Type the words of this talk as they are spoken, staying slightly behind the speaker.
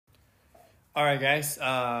All right, guys.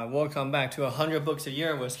 Welcome back to 100 Books a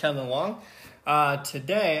Year with Kevin Wong.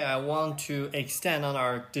 Today, I want to extend on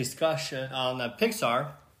our discussion on Pixar,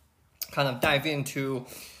 kind of dive into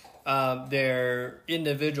their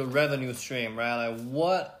individual revenue stream, right? Like,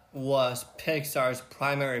 what was Pixar's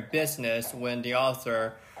primary business when the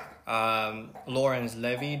author Lawrence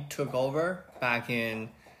Levy took over back in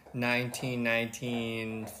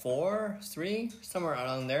 1994, 3, somewhere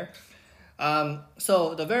around there.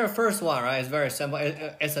 So the very first one, right, is very simple.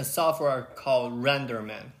 It's a software called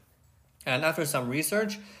RenderMan. And after some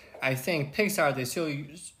research, I think Pixar, they still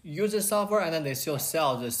use this software and then they still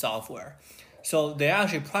sell this software. So they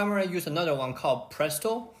actually primarily use another one called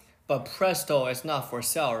Presto, but Presto is not for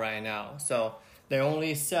sale right now. So they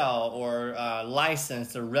only sell or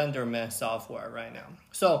license the RenderMan software right now.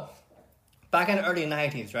 So back in the early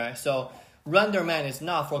 90s, right? So RenderMan is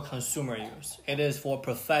not for consumer use. It is for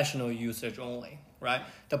professional usage only, right?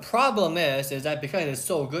 The problem is that because it's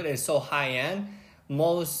so good, it's so high end,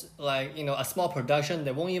 most a small production,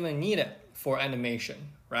 they won't even need it for animation,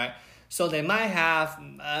 right? So they might have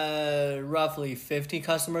roughly 50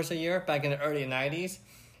 customers a year back in the early 90s.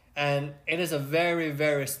 And it is a very,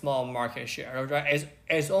 very small market share, right?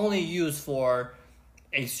 It's only used for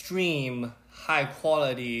extreme high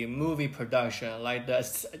quality movie production, like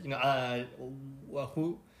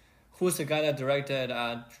who's the guy that directed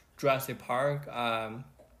Jurassic Park, right?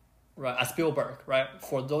 Spielberg, right?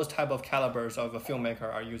 For those type of calibers of a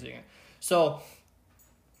filmmaker are using it. So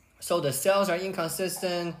the sales are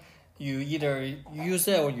inconsistent. You either use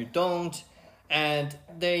it or you don't, and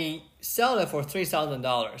they sell it for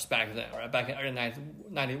 $3,000 back then, right? Back in early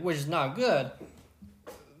 90s, which is not good,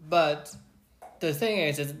 but the thing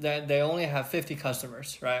is that they only have 50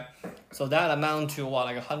 customers, right? So that amount to what,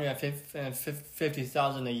 like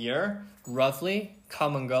 150,000 a year, roughly,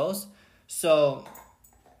 come and goes. So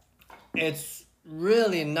it's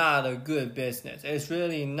really not a good business. It's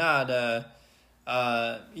really not a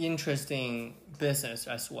interesting business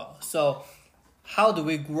as well. So how do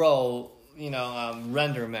we grow,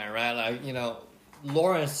 RenderMan, right?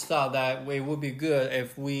 Lawrence thought that it would be good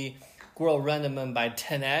if we grow RenderMan by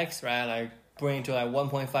 10x, right? Like bring to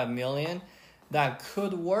 1.5 million. That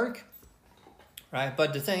could work, right?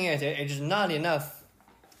 But the thing is, it's not enough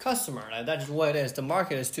customer. Right? That's what it is. The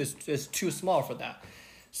market is too small for that.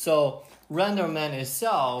 So RenderMan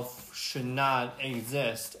itself should not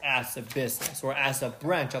exist as a business or as a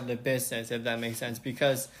branch of the business, if that makes sense.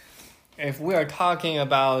 Because if we are talking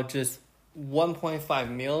about just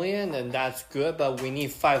 1.5 million, then that's good, but we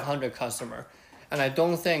need 500 customer. And I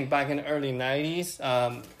don't think back in the early 90s,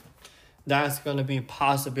 that's going to be a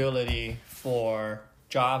possibility for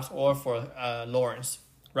Jobs or for Lawrence,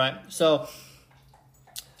 right? So,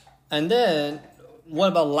 and then what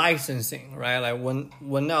about licensing, right? Like when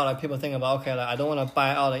now like people think about, okay, like I don't want to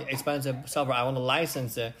buy all the expensive software, I want to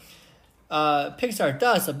license it. Pixar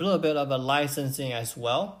does a little bit of a licensing as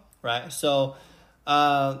well, right? So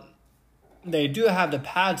they do have the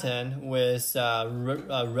patent with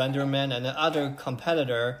RenderMan and another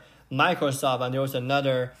competitor, Microsoft, and there was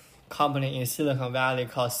another company in Silicon Valley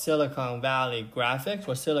called Silicon Valley Graphics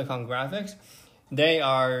or Silicon Graphics. They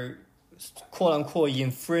are quote unquote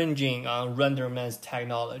infringing on RenderMan's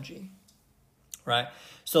technology, right?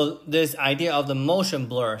 So this idea of the motion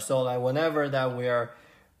blur. So like whenever that we are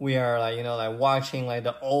like watching like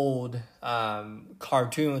the old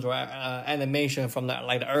cartoons or animation from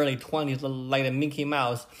the early 20s, like the Mickey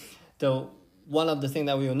Mouse, one of the things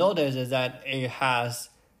that we will notice is that it has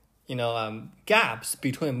gaps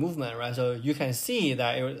between movement, right? So you can see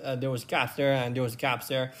that there was gaps there and there was gaps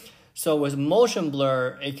there. So with motion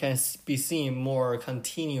blur, it can be seen more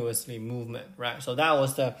continuously movement, right? So that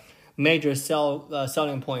was the major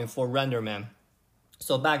selling point for RenderMan.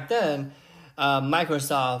 So back then,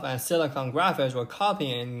 Microsoft and Silicon Graphics were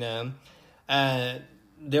copying them, and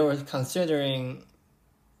they were considering,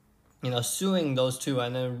 suing those two,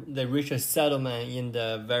 and then they reached a settlement in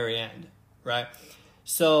the very end, right?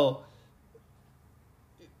 So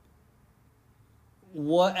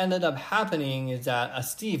what ended up happening is that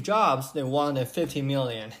Steve Jobs, they wanted 50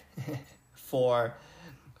 million for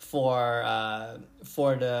the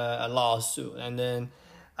lawsuit, and then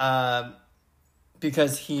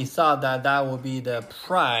because he thought that would be the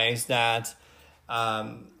price that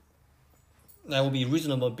would be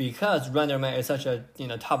reasonable, because RenderMan is such a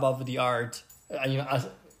top of the art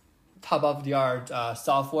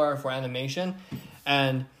software for animation,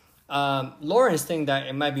 and Lawrence think that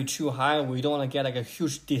it might be too high. We don't want to get like a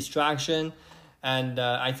huge distraction, and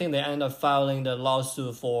I think they end up filing the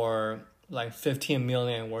lawsuit for like 15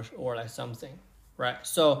 million or like something, right?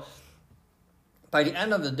 So by the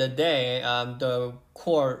end of the day, the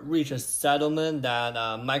court reached a settlement that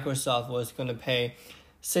Microsoft was going to pay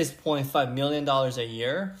 $6.5 million a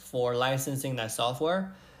year for licensing that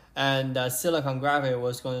software. And Silicon Graphics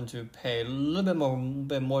was going to pay a little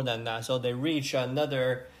bit more than that. So they reached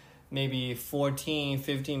another maybe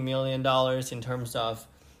 $14-15 million in terms of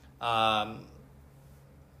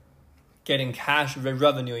getting cash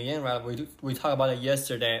revenue in, right? We talked about it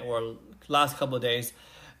yesterday or last couple of days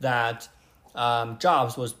that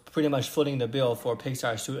Jobs was pretty much footing the bill for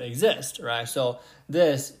Pixar to exist, right? So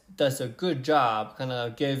this does a good job, kind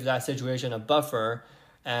of give that situation a buffer,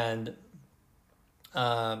 and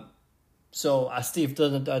so Steve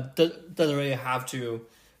doesn't really have to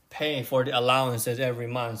pay for the allowances every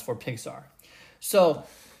month for Pixar. So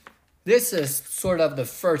this is sort of the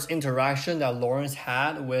first interaction that Lawrence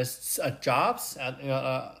had with Jobs.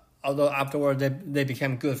 Although afterward they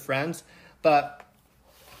became good friends, but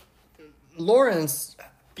Lawrence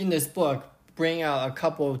in this book bring out a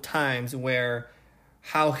couple of times where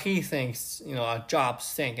how he thinks,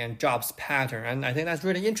 Jobs think and Jobs pattern. And I think that's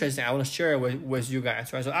really interesting. I want to share it with you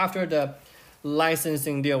guys, right? So after the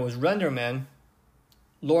licensing deal with RenderMan,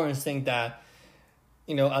 Lawrence think that,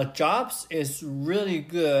 Jobs is really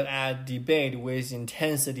good at debate with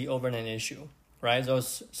intensity over an issue, right?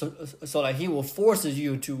 So like he will force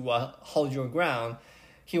you to hold your ground.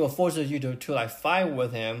 He will force you to like fight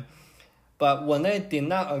with him. But when they did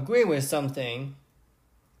not agree with something,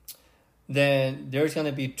 then there's going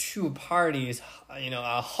to be two parties,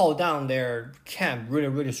 hold down their camp really,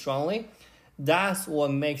 really strongly. That's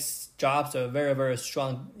what makes Jobs a very, very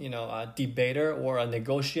strong, debater or a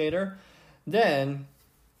negotiator. Then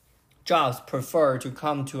Jobs prefer to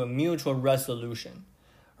come to a mutual resolution,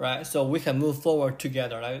 right? So we can move forward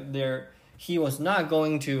together. Right? He was not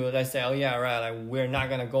going to, let's say, oh yeah, right, like we're not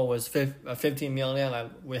going to go with 15 million, like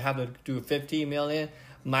we have to do 50 million,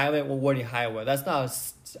 my way or the highway. That's not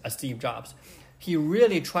a Steve Jobs. He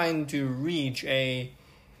really trying to reach a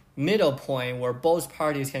middle point where both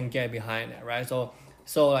parties can get behind it, right? So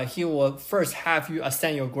he will first have you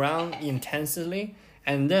stand your ground intensely,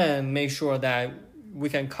 and then make sure that we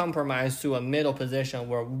can compromise to a middle position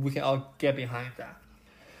where we can all get behind that.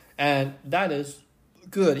 And that is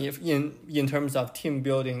good in terms of team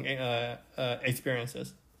building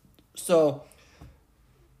experiences. So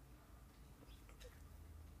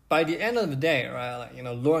by the end of the day, right,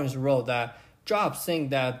 Lawrence wrote that Jobs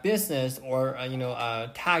think that business or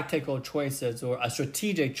tactical choices or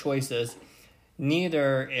strategic choices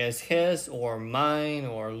neither is his or mine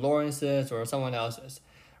or Lawrence's or someone else's,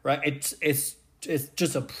 right? It's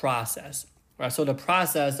just a process, right? So the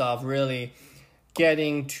process of really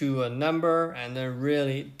getting to a number and then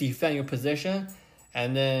really defend your position,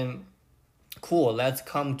 and then let's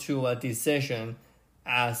come to a decision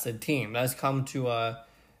as a team. Let's come to a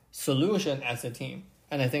solution as a team.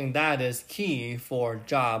 And I think that is key for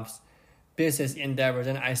Jobs' business endeavors.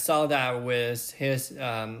 And I saw that with his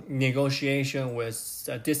negotiation with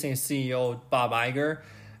Disney CEO Bob Iger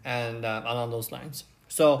and along those lines.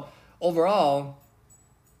 So overall,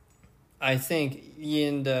 I think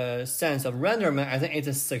in the sense of RenderMan, I think it's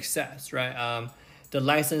a success, right? The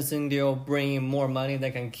licensing deal bringing more money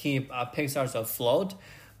that can keep Pixar afloat,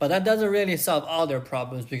 but that doesn't really solve all their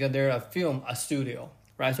problems because they're a studio,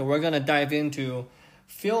 right? So we're gonna dive into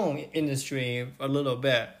film industry a little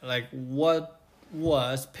bit, like what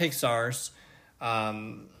was Pixar's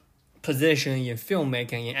position in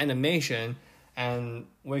filmmaking, in animation, and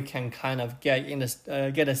we can kind of get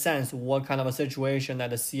a sense what kind of a situation that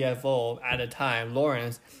the CFO at the time,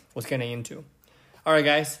 Lawrence, was getting into. All right,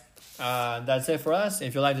 guys, that's it for us.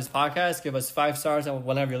 If you like this podcast, give us 5 stars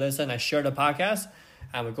whenever you listen and share the podcast,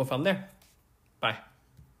 and we'll go from there. Bye.